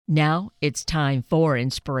Now it's time for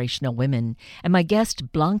Inspirational Women, and my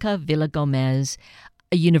guest, Blanca Villagomez,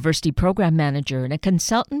 a university program manager and a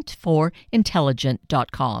consultant for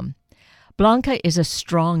Intelligent.com. Blanca is a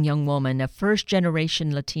strong young woman, a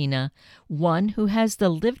first-generation Latina, one who has the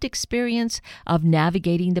lived experience of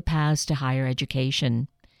navigating the paths to higher education.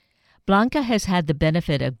 Blanca has had the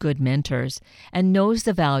benefit of good mentors and knows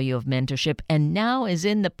the value of mentorship, and now is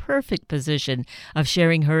in the perfect position of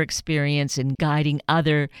sharing her experience in guiding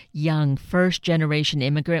other young first-generation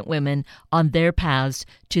immigrant women on their paths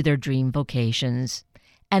to their dream vocations.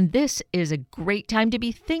 And this is a great time to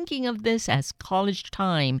be thinking of this, as college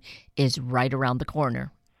time is right around the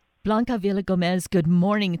corner. Blanca Villagomez, good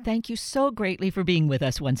morning. Thank you so greatly for being with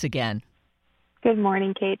us once again. Good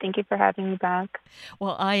morning, Kate. Thank you for having me back.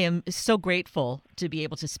 Well, I am so grateful to be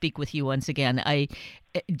able to speak with you once again. I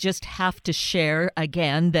just have to share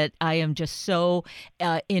again that I am just so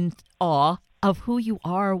in awe of who you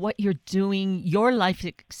are, what you're doing, your life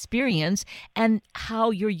experience, and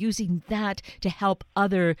how you're using that to help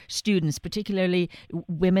other students, particularly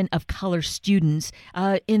women of color students,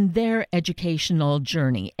 in their educational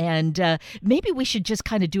journey. And maybe we should just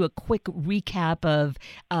kind of do a quick recap of,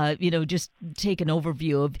 just take an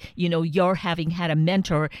overview of, your having had a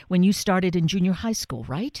mentor when you started in junior high school,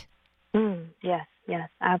 right? Yes,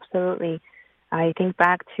 absolutely. I think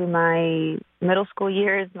back to my middle school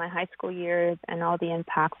years, my high school years, and all the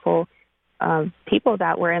impactful people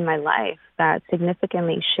that were in my life that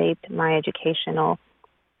significantly shaped my educational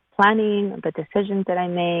planning, the decisions that I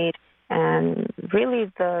made, and really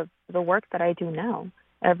the work that I do now.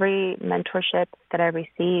 Every mentorship that I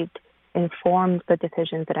received informed the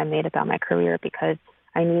decisions that I made about my career, because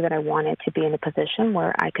I knew that I wanted to be in a position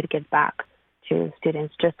where I could give back to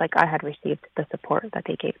students just like I had received the support that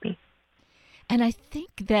they gave me. And I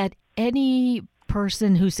think that any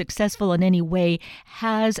person who's successful in any way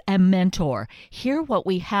has a mentor. Here, what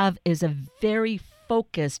we have is a very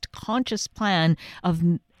focused, conscious plan of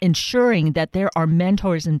ensuring that there are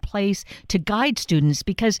mentors in place to guide students,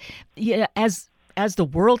 because as the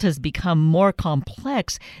world has become more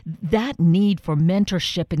complex, that need for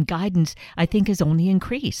mentorship and guidance, I think, has only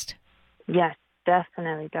increased. Yes,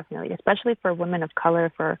 definitely, especially for women of color,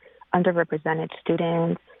 for underrepresented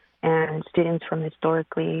students, and students from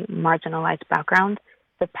historically marginalized backgrounds.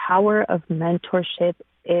 The power of mentorship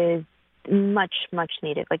is much, much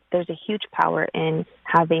needed. Like, there's a huge power in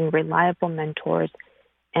having reliable mentors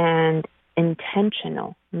and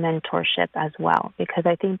intentional mentorship as well, because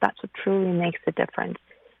I think that's what truly makes the difference.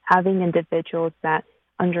 Having individuals that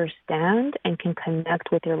understand and can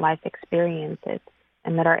connect with your life experiences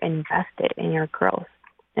and that are invested in your growth.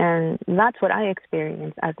 And that's what I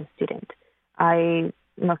experienced as a student. I'm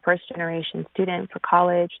a first-generation student for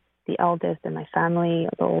college, the eldest in my family,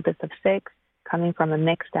 the oldest of six, coming from a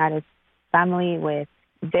mixed status family with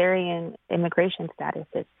varying immigration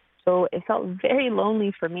statuses. So it felt very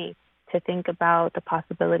lonely for me to think about the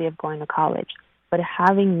possibility of going to college. But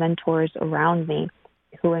having mentors around me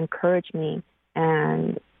who encouraged me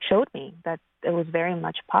and showed me that it was very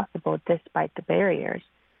much possible despite the barriers,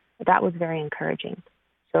 that was very encouraging.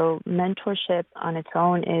 So mentorship on its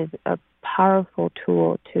own is a powerful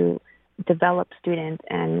tool to develop students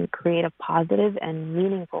and create a positive and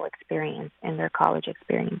meaningful experience in their college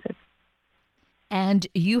experiences. And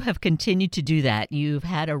you have continued to do that. You've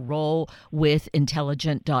had a role with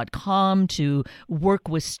Intelligent.com to work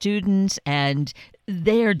with students, and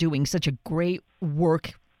they're doing such a great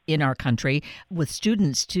work in our country with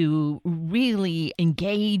students to really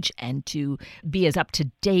engage and to be as up to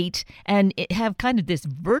date and have kind of this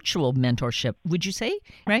virtual mentorship, would you say,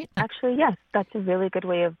 right? Actually, yes, that's a really good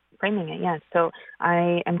way of framing it, yes. So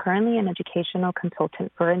I am currently an educational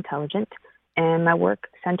consultant for Intelligent, and my work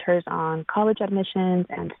centers on college admissions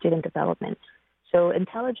and student development. So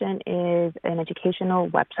Intelligent is an educational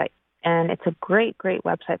website, and it's a great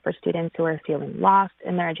website for students who are feeling lost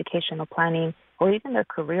in their educational planning or even their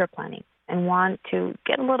career planning and want to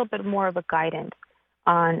get a little bit more of a guidance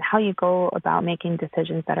on how you go about making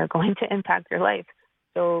decisions that are going to impact your life.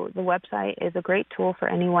 So the website is a great tool for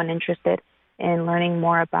anyone interested in learning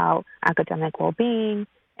more about academic well-being,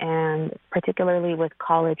 and particularly with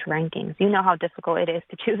college rankings. You know how difficult it is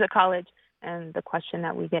to choose a college, and the question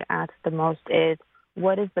that we get asked the most is,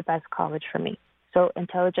 what is the best college for me? So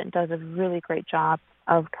Intelligent does a really great job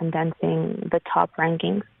of condensing the top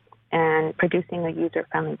rankings and producing a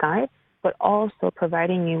user-friendly guide, but also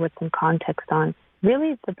providing you with some context on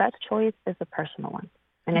really the best choice is a personal one.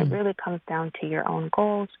 And it really comes down to your own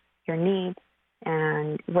goals, your needs,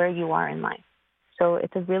 and where you are in life. So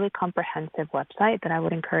it's a really comprehensive website that I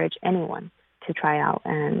would encourage anyone to try out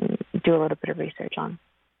and do a little bit of research on.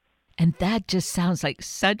 And that just sounds like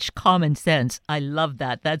such common sense. I love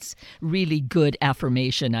that. That's really good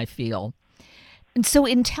affirmation, I feel. And so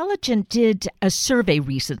Intelligent did a survey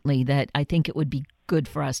recently that I think it would be good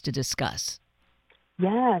for us to discuss.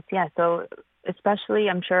 Yes, yeah. So especially,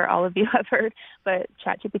 I'm sure all of you have heard, but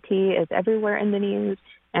ChatGPT is everywhere in the news,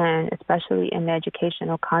 and especially in the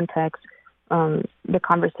educational context, the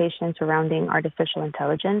conversation surrounding artificial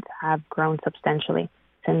intelligence have grown substantially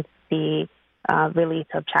since the release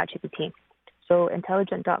of ChatGPT. So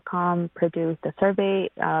Intelligent.com produced a survey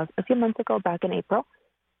a few months ago, back in April,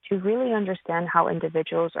 to really understand how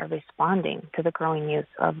individuals are responding to the growing use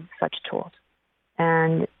of such tools.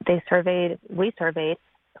 And we surveyed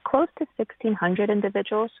close to 1,600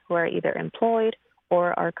 individuals who are either employed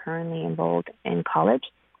or are currently enrolled in college.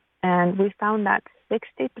 And we found that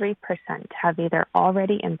 63% have either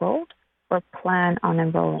already enrolled or plan on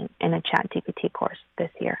enrolling in a ChatGPT course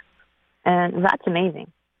this year. And that's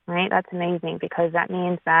amazing, right? That's amazing because that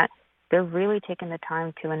means that they're really taking the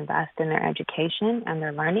time to invest in their education and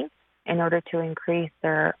their learning in order to increase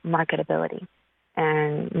their marketability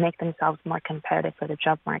and make themselves more competitive for the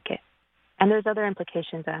job market. And there's other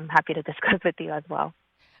implications that I'm happy to discuss with you as well.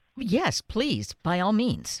 Yes, please, by all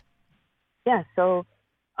means. Yeah, so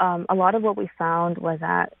a lot of what we found was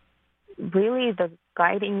that really the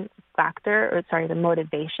guiding factor, the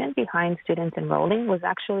motivation behind students enrolling was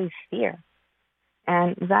actually fear.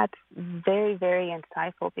 And that's very, very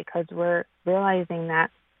insightful because we're realizing that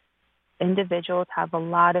individuals have a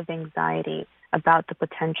lot of anxiety about the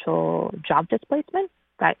potential job displacement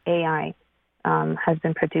that AI has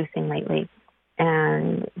been producing lately.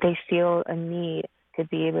 And they feel a need to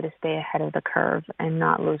be able to stay ahead of the curve and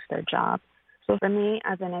not lose their job. So for me,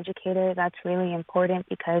 as an educator, that's really important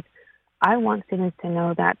because I want students to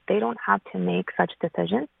know that they don't have to make such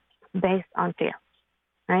decisions based on fear,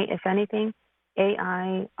 right? If anything,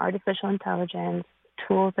 AI, artificial intelligence,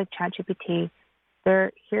 tools like ChatGPT,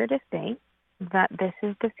 they're here to stay, that this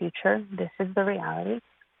is the future, this is the reality,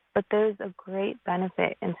 but there's a great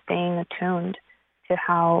benefit in staying attuned to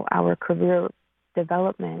how our career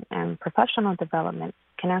development and professional development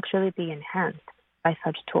can actually be enhanced by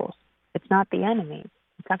such tools. It's not the enemy.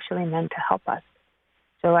 It's actually meant to help us.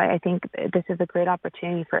 So I think this is a great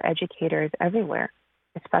opportunity for educators everywhere,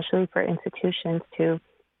 especially for institutions to,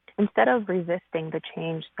 instead of resisting the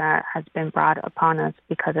change that has been brought upon us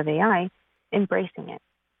because of AI, embracing it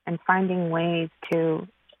and finding ways to,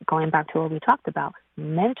 going back to what we talked about,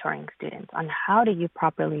 mentoring students on how do you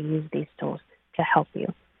properly use these tools to help you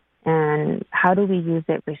and how do we use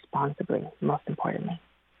it responsibly, most importantly.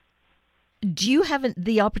 Do you have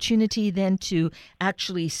the opportunity then to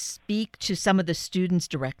actually speak to some of the students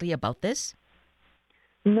directly about this?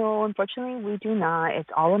 No, unfortunately, we do not. It's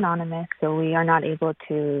all anonymous, so we are not able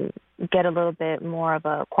to get a little bit more of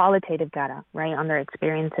a qualitative data, right, on their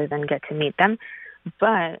experiences and get to meet them.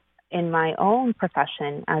 But in my own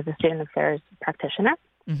profession as a student affairs practitioner,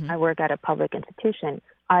 I work at a public institution.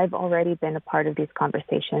 I've already been a part of these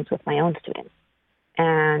conversations with my own students,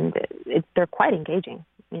 and they're quite engaging.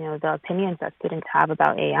 You know, the opinions that students have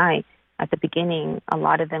about AI at the beginning, a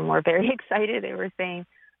lot of them were very excited. They were saying,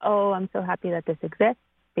 oh, I'm so happy that this exists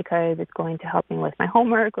because it's going to help me with my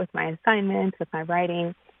homework, with my assignments, with my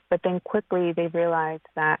writing. But then quickly they realized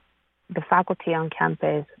that the faculty on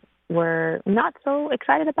campus were not so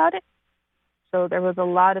excited about it. So there was a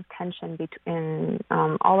lot of tension between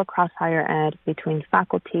all across higher ed between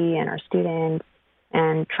faculty and our students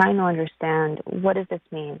and trying to understand what does this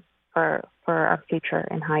mean for our future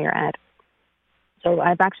in higher ed. So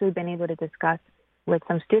I've actually been able to discuss with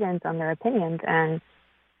some students on their opinions, and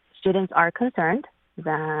students are concerned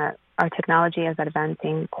that our technology is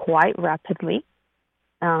advancing quite rapidly,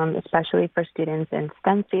 especially for students in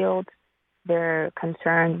STEM fields. They're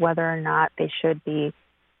concerned whether or not they should be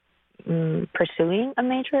pursuing a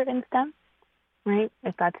major in STEM, right,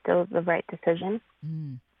 if that's still the right decision.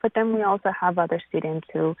 But then we also have other students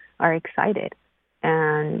who are excited,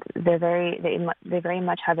 and they very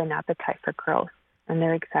much have an appetite for growth, and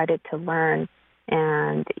they're excited to learn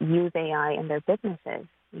and use AI in their businesses,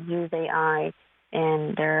 use AI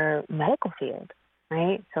in their medical field,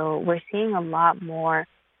 right? So we're seeing a lot more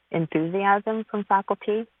enthusiasm from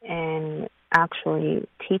faculty in actually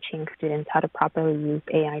teaching students how to properly use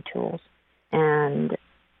AI tools and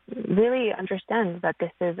really understand that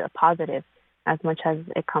this is a positive as much as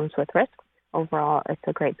it comes with risks. Overall, it's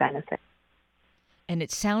a great benefit. And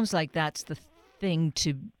it sounds like that's the thing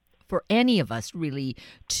for any of us really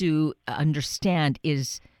to understand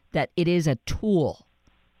is that it is a tool.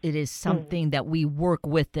 It is something that we work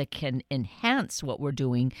with that can enhance what we're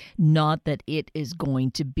doing, not that it is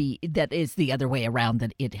going to be, that is the other way around,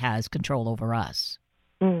 that it has control over us.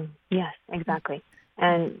 Yes, exactly.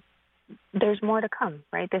 And there's more to come,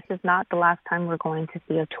 right? This is not the last time we're going to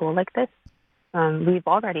see a tool like this. We've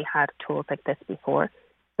already had tools like this before,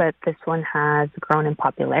 but this one has grown in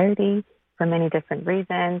popularity for many different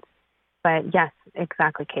reasons. But yes,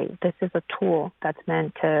 exactly, Kate. This is a tool that's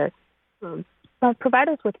meant to provide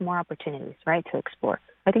us with more opportunities, right, to explore.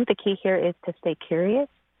 I think the key here is to stay curious,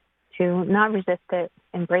 to not resist it,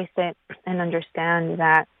 embrace it, and understand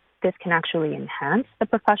that this can actually enhance the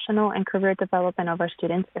professional and career development of our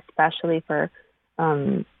students, especially for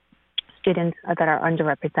students that are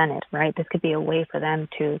underrepresented, right? This could be a way for them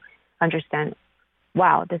to understand,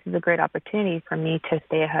 wow, this is a great opportunity for me to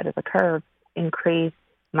stay ahead of the curve, increase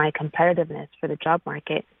my competitiveness for the job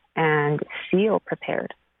market, and feel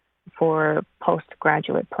prepared for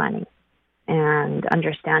postgraduate planning and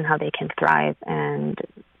understand how they can thrive and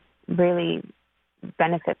really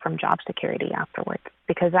benefit from job security afterwards.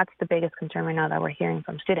 Because that's the biggest concern right now that we're hearing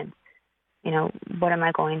from students. You know, what am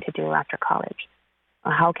I going to do after college?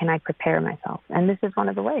 How can I prepare myself? And this is one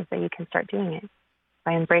of the ways that you can start doing it,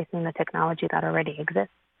 by embracing the technology that already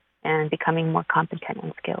exists and becoming more competent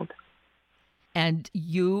and skilled. And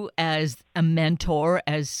you, as a mentor,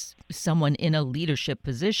 as someone in a leadership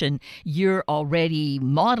position, you're already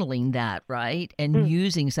modeling that, right? And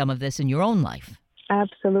using some of this in your own life.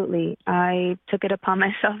 Absolutely. I took it upon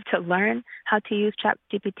myself to learn how to use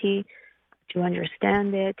ChatGPT, to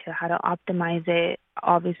understand it, to how to optimize it,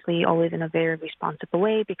 obviously always in a very responsible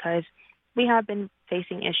way, because we have been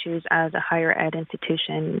facing issues as a higher ed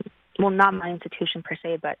institution. Well, not my institution per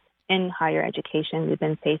se, but in higher education, we've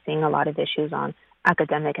been facing a lot of issues on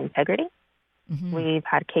academic integrity. We've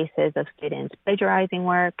had cases of students plagiarizing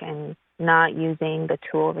work and not using the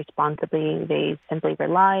tool responsibly. They simply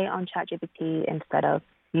rely on ChatGPT instead of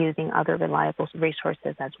using other reliable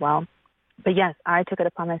resources as well. But yes, I took it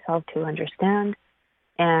upon myself to understand,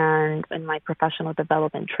 and in my professional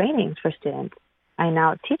development trainings for students, I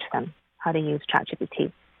now teach them how to use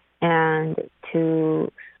ChatGPT and to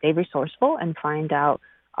stay resourceful and find out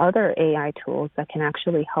other AI tools that can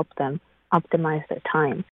actually help them optimize their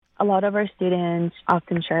time. A lot of our students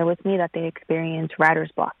often share with me that they experience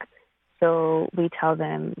writer's block. So we tell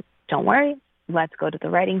them, don't worry, let's go to the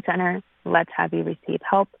writing center, let's have you receive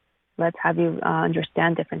help, let's have you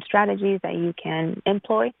understand different strategies that you can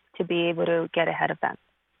employ to be able to get ahead of them.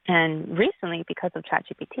 And recently, because of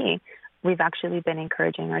ChatGPT, we've actually been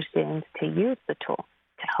encouraging our students to use the tool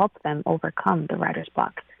to help them overcome the writer's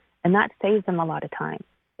block. And that saves them a lot of time.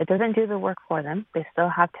 It doesn't do the work for them. They still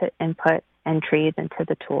have to input entries into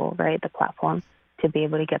the tool, right, the platform, to be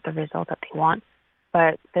able to get the result that they want.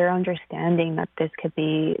 But they're understanding that this could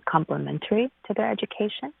be complementary to their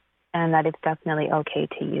education and that it's definitely okay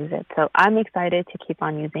to use it. So I'm excited to keep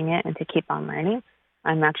on using it and to keep on learning.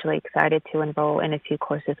 I'm actually excited to enroll in a few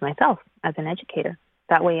courses myself as an educator.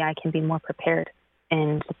 That way I can be more prepared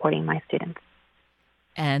in supporting my students.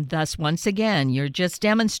 And thus, once again, you're just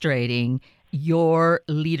demonstrating your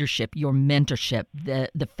leadership, your mentorship,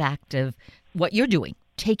 the fact of what you're doing,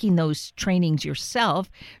 taking those trainings yourself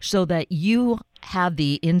so that you have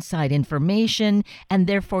the inside information and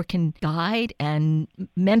therefore can guide and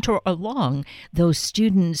mentor along those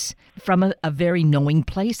students from a very knowing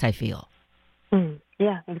place, I feel.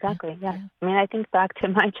 Yeah, exactly. Yeah. I mean, I think back to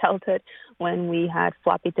my childhood when we had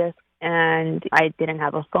floppy disks and I didn't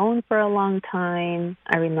have a phone for a long time.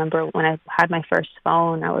 I remember when I had my first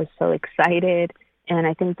phone, I was so excited. And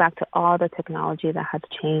I think back to all the technology that has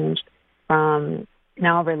changed from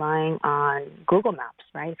now relying on Google Maps,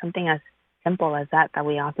 right? Something as simple as that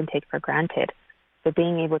we often take for granted. But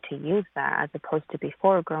being able to use that as opposed to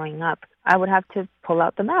before growing up, I would have to pull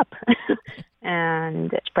out the map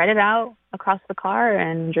and spread it out across the car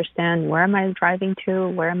and understand where am I driving to,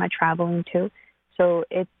 where am I traveling to. So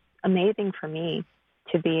it's amazing for me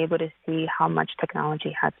to be able to see how much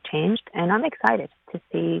technology has changed, and I'm excited to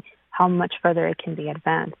see how much further it can be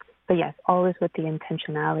advanced. But yes, always with the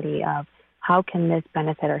intentionality of how can this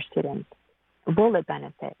benefit our students? Will it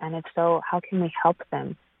benefit? And if so, how can we help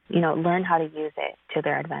them, learn how to use it to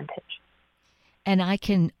their advantage? And I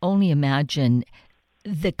can only imagine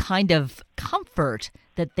the kind of comfort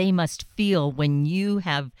that they must feel when you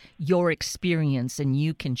have your experience and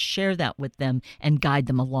you can share that with them and guide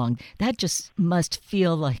them along. That just must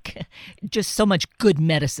feel like just so much good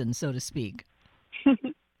medicine, so to speak.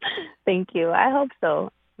 Thank you. I hope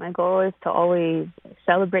so. My goal is to always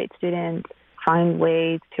celebrate students, find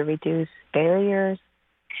ways to reduce barriers,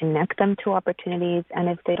 connect them to opportunities, and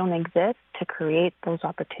if they don't exist, to create those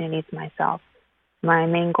opportunities myself. My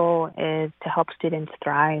main goal is to help students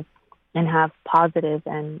thrive and have positive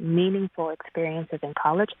and meaningful experiences in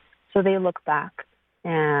college so they look back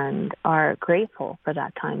and are grateful for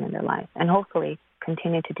that time in their life, and hopefully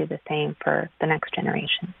continue to do the same for the next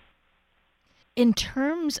generation. In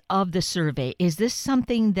terms of the survey, is this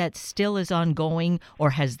something that still is ongoing,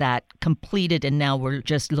 or has that completed and now we're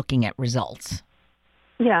just looking at results?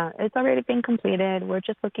 Yeah, it's already been completed. We're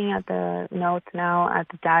just looking at the notes now, at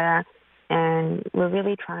the data, and we're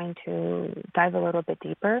really trying to dive a little bit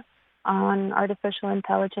deeper on artificial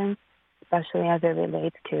intelligence, especially as it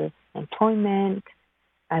relates to employment,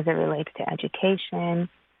 as it relates to education.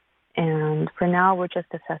 And for now, we're just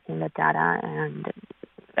assessing the data, and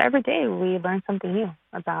every day we learn something new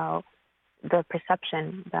about the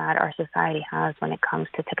perception that our society has when it comes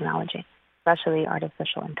to technology, especially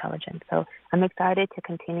artificial intelligence. So I'm excited to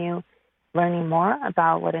continue learning more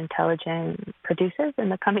about what intelligence produces in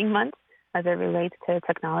the coming months as it relates to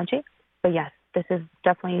technology. But yes, this is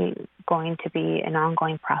definitely going to be an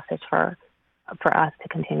ongoing process for us to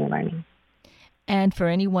continue learning. And for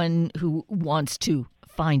anyone who wants to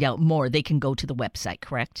find out more, they can go to the website,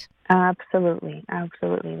 correct? Absolutely.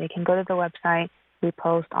 They can go to the website. We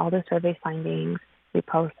post all the survey findings. We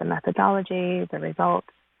post the methodology, the results,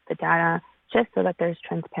 the data, just so that there's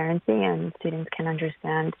transparency and students can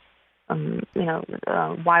understand,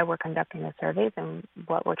 why we're conducting the surveys and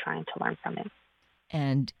what we're trying to learn from it.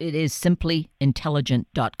 And it is simply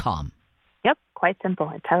intelligent.com. Yep, quite simple,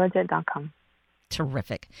 intelligent.com.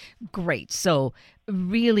 Terrific. Great. So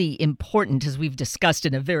really important, as we've discussed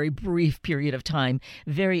in a very brief period of time,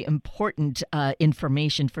 very important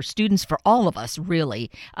information for students, for all of us,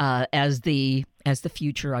 really, as the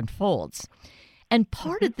future unfolds. And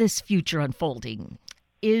part of this future unfolding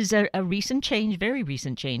is a recent change, very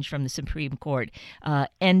recent change from the Supreme Court,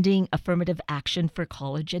 ending affirmative action for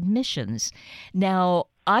college admissions. Now,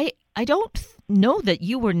 I don't know that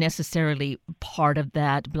you were necessarily part of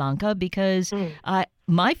that, Blanca, because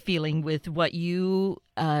my feeling with what you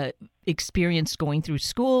experienced going through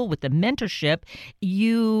school with the mentorship,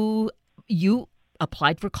 you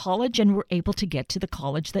applied for college and were able to get to the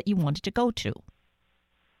college that you wanted to go to.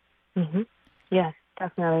 Mm-hmm. Yes,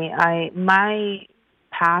 definitely. My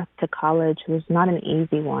path to college was not an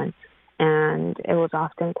easy one, and it was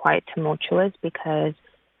often quite tumultuous because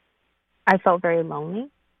I felt very lonely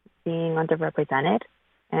being underrepresented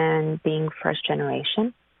and being first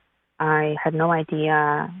generation. I had no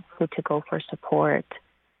idea who to go for support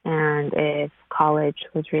and if college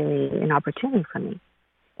was really an opportunity for me,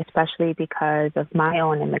 especially because of my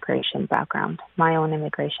own immigration background, my own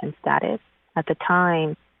immigration status. At the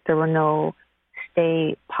time, there were no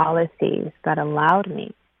state policies that allowed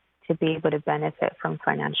me to be able to benefit from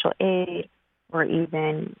financial aid or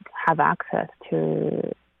even have access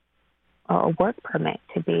to a work permit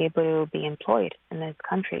to be able to be employed in this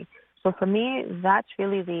country. So for me, that's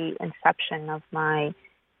really the inception of my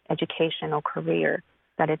educational career,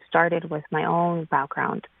 that it started with my own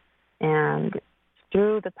background. And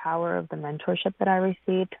through the power of the mentorship that I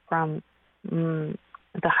received from the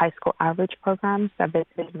high school average programs that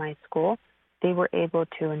visited my school, they were able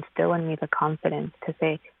to instill in me the confidence to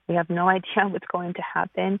say, we have no idea what's going to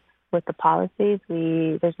happen with the policies.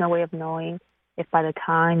 There's no way of knowing if by the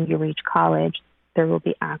time you reach college, there will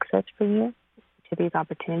be access for you to these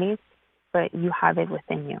opportunities, but you have it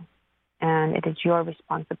within you. And it is your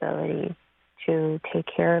responsibility to take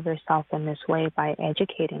care of yourself in this way by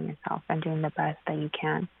educating yourself and doing the best that you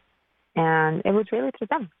can. And it was really through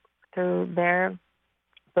them, through their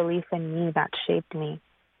belief in me, that shaped me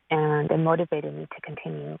and it motivated me to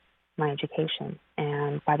continue my education.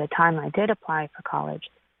 And by the time I did apply for college,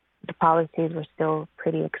 the policies were still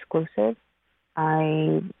pretty exclusive.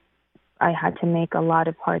 I had to make a lot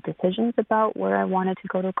of hard decisions about where I wanted to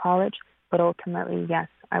go to college, but ultimately, yes,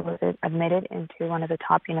 I was admitted into one of the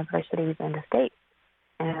top universities in the state.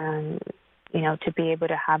 And, to be able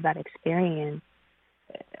to have that experience,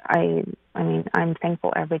 I'm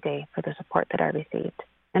thankful every day for the support that I received.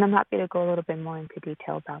 And I'm happy to go a little bit more into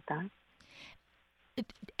detail about that.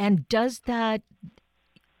 And does that,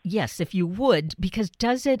 yes, if you would, because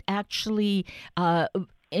does it actually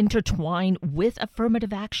intertwine with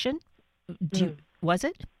affirmative action? Was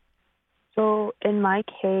it? So in my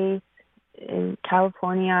case, in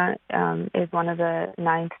California is one of the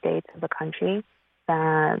 9 states of the country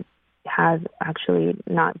that has actually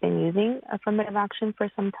not been using affirmative action for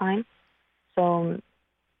some time. So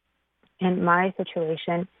in my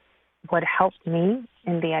situation, what helped me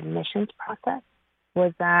in the admissions process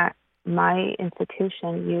was that my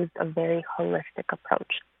institution used a very holistic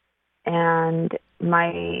approach. And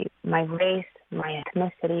my race, my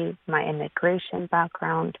ethnicity, my immigration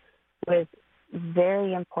background was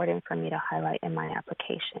very important for me to highlight in my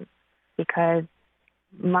application, because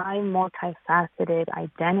my multifaceted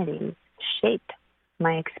identities shaped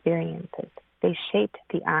my experiences. They shaped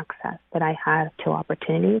the access that I had to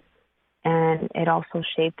opportunities, and it also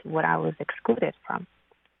shaped what I was excluded from.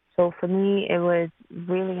 So for me, it was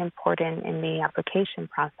really important in the application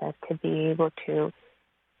process to be able to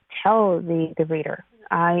tell the reader,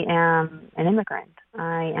 I am an immigrant,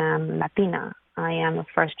 I am Latina, I am a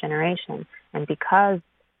first generation, and because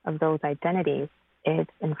of those identities,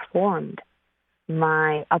 it's informed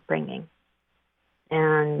my upbringing,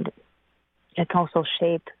 and it's also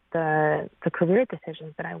shaped the career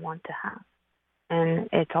decisions that I want to have, and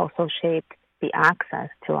it's also shaped the access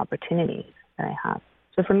to opportunities that I have.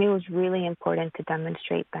 So for me, it was really important to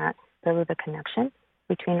demonstrate that there was a connection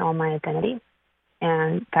between all my identities,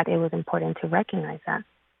 and that it was important to recognize that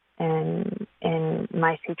in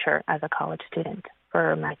my future as a college student,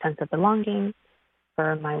 for my sense of belonging,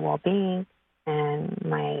 for my well-being, and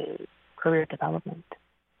my career development.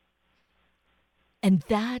 And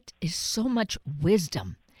that is so much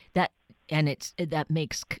wisdom that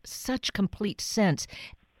makes such complete sense.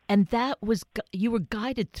 And you were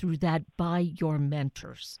guided through that by your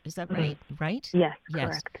mentors. Is that right? Mm-hmm. Right? Yes,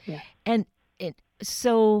 correct. Yes. And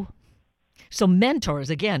so mentors,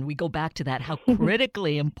 again, we go back to that, how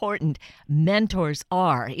critically important mentors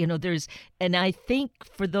are. And I think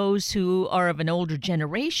for those who are of an older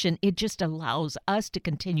generation, it just allows us to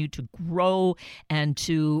continue to grow and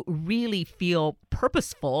to really feel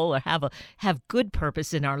purposeful or have good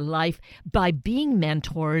purpose in our life by being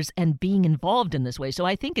mentors and being involved in this way. So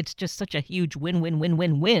I think it's just such a huge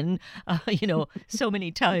win-win-win-win-win, so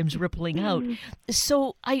many times rippling out.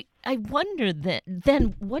 So I wonder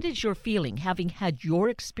then what is your feeling, having had your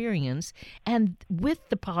experience and with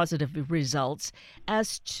the positive results,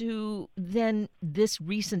 as to then this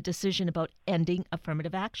recent decision about ending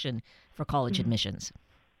affirmative action for college admissions?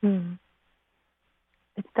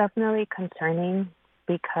 It's definitely concerning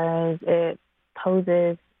because it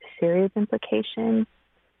poses serious implications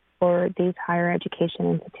for these higher education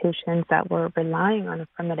institutions that were relying on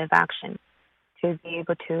affirmative action to be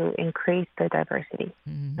able to increase the diversity.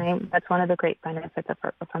 Right? That's one of the great benefits of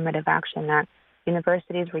affirmative action, that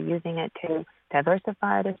universities were using it to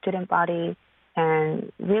diversify the student body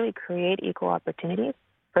and really create equal opportunities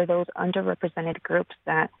for those underrepresented groups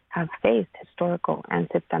that have faced historical and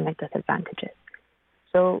systemic disadvantages.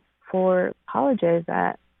 So for colleges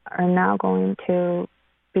that are now going to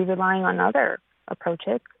be relying on other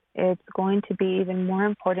approaches, it's going to be even more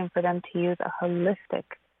important for them to use a holistic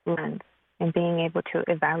lens in being able to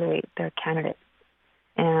evaluate their candidates.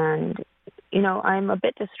 And, I'm a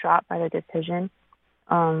bit distraught by the decision,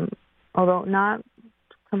 although not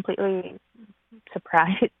completely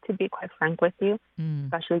surprised, to be quite frank with you,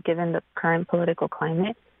 especially given the current political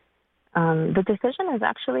climate. The decision is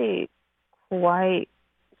actually quite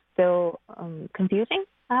still confusing,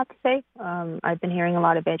 I have to say. I've been hearing a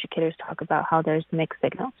lot of educators talk about how there's mixed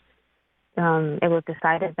signals. It was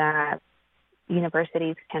decided that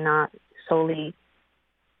universities cannot solely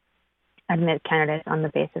admit candidates on the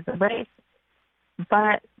basis of race,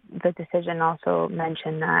 but the decision also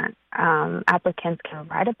mentioned that applicants can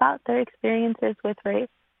write about their experiences with race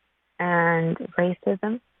and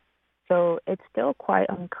racism. So it's still quite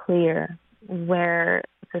unclear where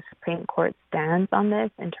the Supreme Court stands on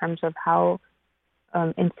this in terms of how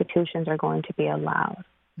institutions are going to be allowed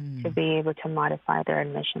to be able to modify their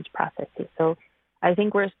admissions processes. So I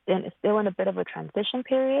think we're still in a bit of a transition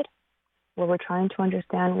period where we're trying to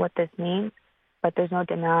understand what this means, but there's no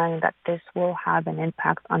denying that this will have an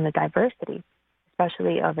impact on the diversity,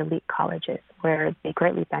 especially of elite colleges, where they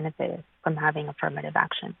greatly benefited from having affirmative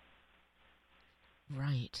action.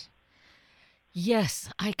 Right. Yes,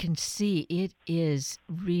 I can see it is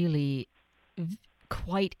really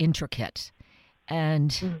quite intricate,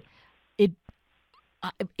 and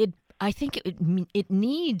I think it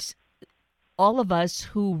needs all of us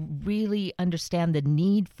who really understand the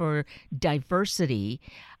need for diversity,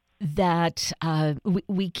 that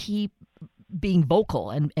we keep being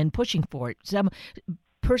vocal and pushing for it. Some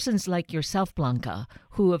persons like yourself, Blanca,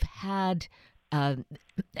 who have had, and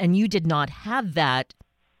you did not have that,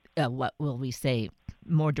 what will we say,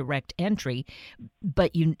 more direct entry,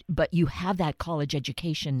 but you have that college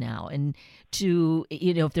education now, and to,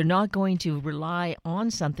 if they're not going to rely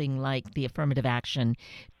on something like the affirmative action,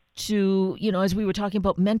 to, as we were talking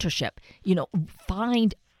about mentorship,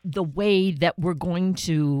 find the way that we're going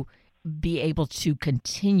to be able to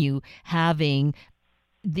continue having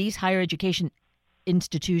these higher education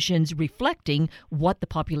institutions reflecting what the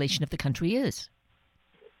population of the country is.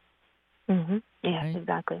 Yes, Right?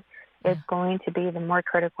 exactly. Yeah. It's going to be even more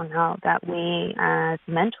critical now that we, as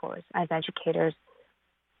mentors, as educators,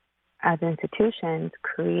 as institutions,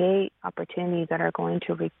 create opportunities that are going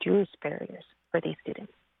to reduce barriers for these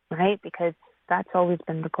students, right? Because that's always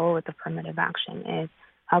been the goal with affirmative action is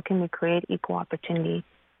how can we create equal opportunity,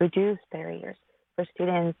 reduce barriers for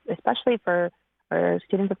students, especially for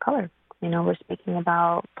students of color. We're speaking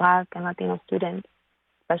about Black and Latino students,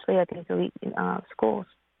 especially at these elite schools,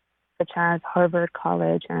 such as Harvard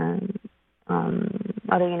College and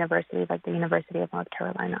other universities like the University of North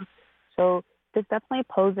Carolina. So this definitely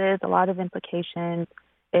poses a lot of implications.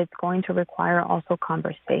 It's going to require also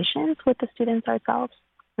conversations with the students ourselves,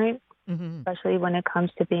 right? Especially when it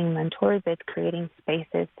comes to being mentors, it's creating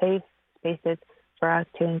spaces, safe spaces for us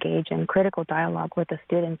to engage in critical dialogue with the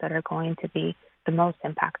students that are going to be the most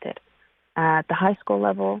impacted. At the high school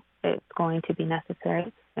level, it's going to be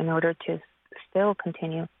necessary in order to still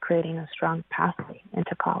continue creating a strong pathway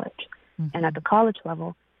into college. And at the college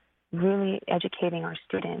level, really educating our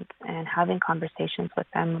students and having conversations with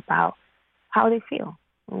them about how they feel.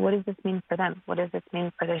 What does this mean for them? What does this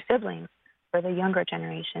mean for their siblings, for the younger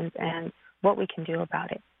generations, and what we can do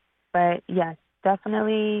about it? But yes,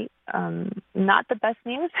 definitely not the best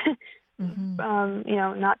news.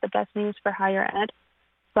 Not the best news for higher ed.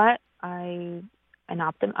 But I'm an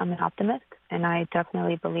optimist, and I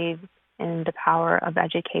definitely believe in the power of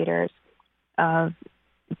educators, of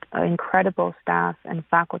incredible staff and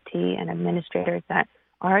faculty and administrators that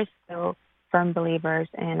are still firm believers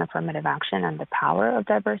in affirmative action and the power of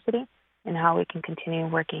diversity and how we can continue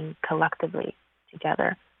working collectively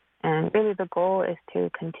together. And really the goal is to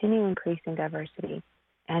continue increasing diversity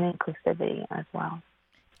and inclusivity as well.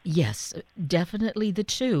 Yes, definitely the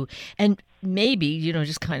two. And maybe,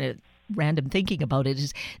 just kind of random thinking about it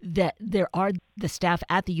is that there are the staff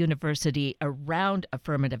at the university around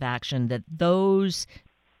affirmative action that those,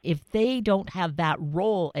 if they don't have that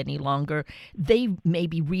role any longer, they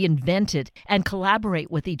maybe reinvent it and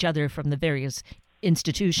collaborate with each other from the various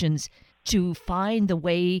institutions to find the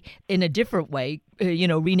way, in a different way,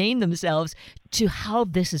 rename themselves to how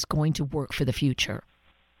this is going to work for the future.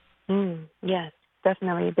 Yes,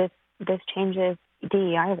 definitely. This changes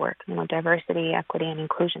DEI work, diversity, equity, and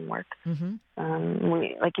inclusion work.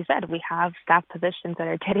 We, like you said, we have staff positions that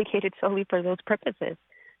are dedicated solely for those purposes,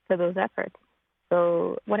 for those efforts.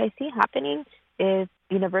 So what I see happening is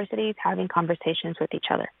universities having conversations with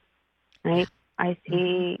each other, right? I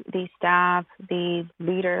see these staff, these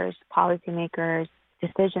leaders, policymakers,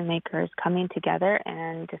 decision makers coming together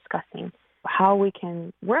and discussing how we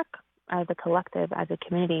can work as a collective, as a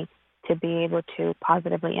community, to be able to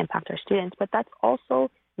positively impact our students. But that's also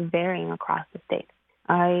varying across the state.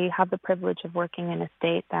 I have the privilege of working in a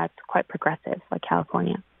state that's quite progressive, like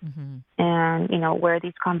California. And, where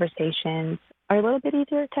these conversations are a little bit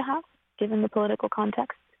easier to have, given the political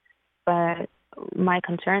context. But my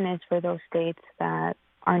concern is for those states that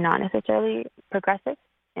are not necessarily progressive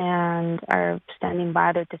and are standing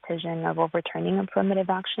by their decision of overturning affirmative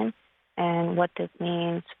action, and what this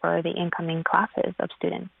means for the incoming classes of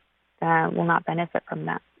students that will not benefit from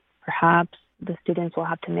that. Perhaps the students will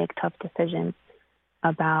have to make tough decisions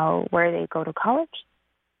about where they go to college,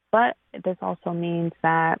 but this also means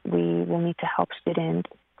that we will need to help students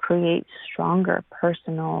create stronger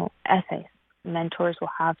personal essays. Mentors will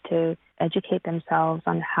have to educate themselves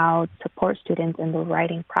on how to support students in the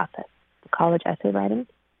writing process. The college essay writing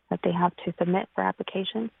that they have to submit for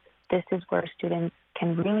applications, this is where students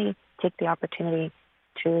can really take the opportunity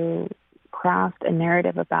to craft a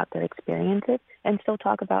narrative about their experiences and still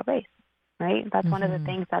talk about race, right? That's one of the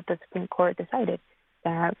things that the Supreme Court decided,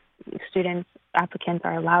 that applicants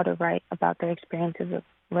are allowed to write about their experiences of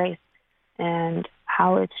race and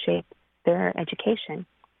how it's shaped their education.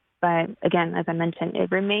 But again, as I mentioned, it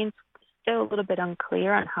remains still a little bit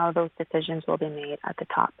unclear on how those decisions will be made at the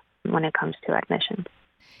top when it comes to admissions.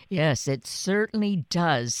 Yes, it certainly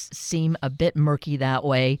does seem a bit murky that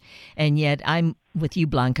way. And yet I'm with you,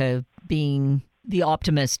 Blanca, being the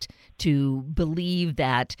optimist to believe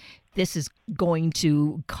that this is going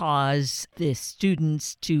to cause the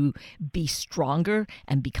students to be stronger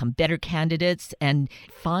and become better candidates and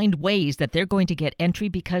find ways that they're going to get entry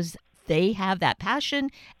because they have that passion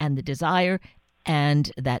and the desire,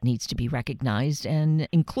 and that needs to be recognized and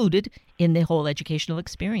included in the whole educational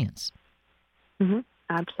experience.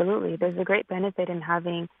 Absolutely. There's a great benefit in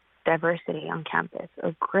having diversity on campus,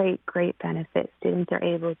 a great, great benefit. Students are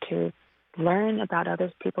able to learn about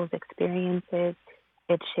other people's experiences,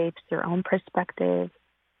 It shapes your own perspective.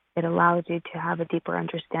 It allows you to have a deeper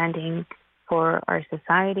understanding for our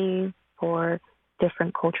society, for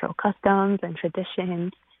different cultural customs and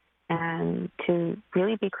traditions, and to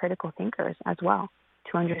really be critical thinkers as well,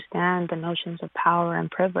 to understand the notions of power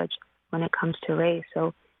and privilege when it comes to race.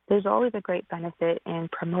 So there's always a great benefit in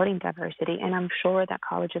promoting diversity, and I'm sure that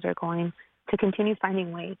colleges are going to continue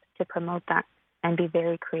finding ways to promote that and be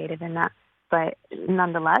very creative in that. But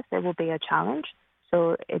nonetheless, it will be a challenge.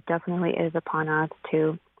 So it definitely is upon us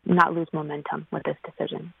to not lose momentum with this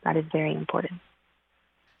decision. That is very important.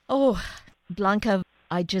 Oh, Blanca,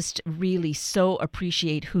 I just really so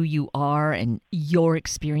appreciate who you are and your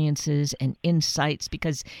experiences and insights,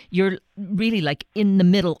 because you're really like in the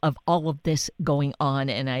middle of all of this going on.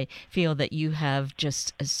 And I feel that you have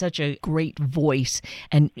just such a great voice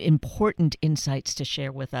and important insights to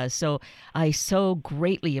share with us. So I so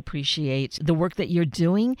greatly appreciate the work that you're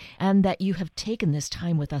doing and that you have taken this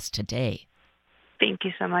time with us today. Thank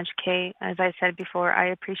you so much, Kay. As I said before, I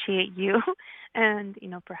appreciate you and,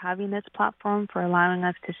 for having this platform, for allowing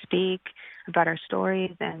us to speak about our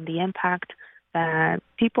stories and the impact that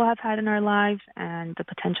people have had in our lives and the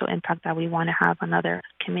potential impact that we want to have on other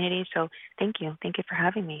communities. So thank you. Thank you for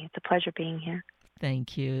having me. It's a pleasure being here.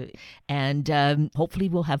 Thank you. And hopefully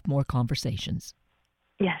we'll have more conversations.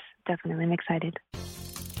 Yes, definitely. I'm excited.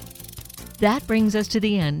 That brings us to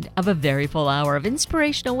the end of a very full hour of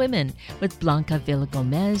Inspirational Women with Blanca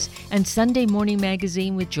Villagomez and Sunday Morning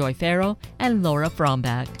Magazine with Joy Farrow and Laura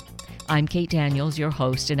Frombach. I'm Kate Daniels, your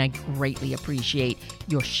host, and I greatly appreciate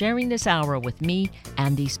your sharing this hour with me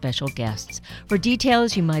and these special guests. For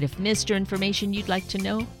details you might have missed or information you'd like to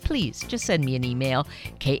know, please just send me an email,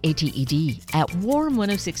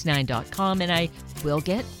 kated@warm1069.com, and I will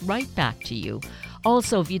get right back to you.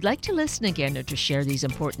 Also, if you'd like to listen again or to share these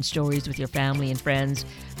important stories with your family and friends,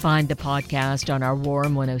 find the podcast on our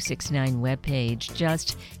Warm 1069 webpage.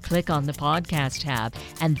 Just click on the podcast tab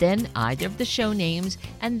and then either of the show names,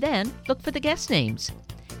 and then look for the guest names.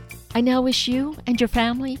 I now wish you and your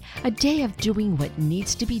family a day of doing what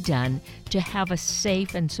needs to be done to have a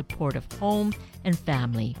safe and supportive home and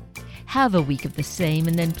family. Have a week of the same,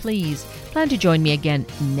 and then please plan to join me again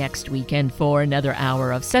next weekend for another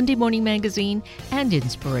hour of Sunday Morning Magazine and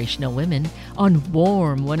Inspirational Women on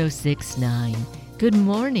Warm 1069. Good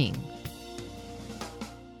morning.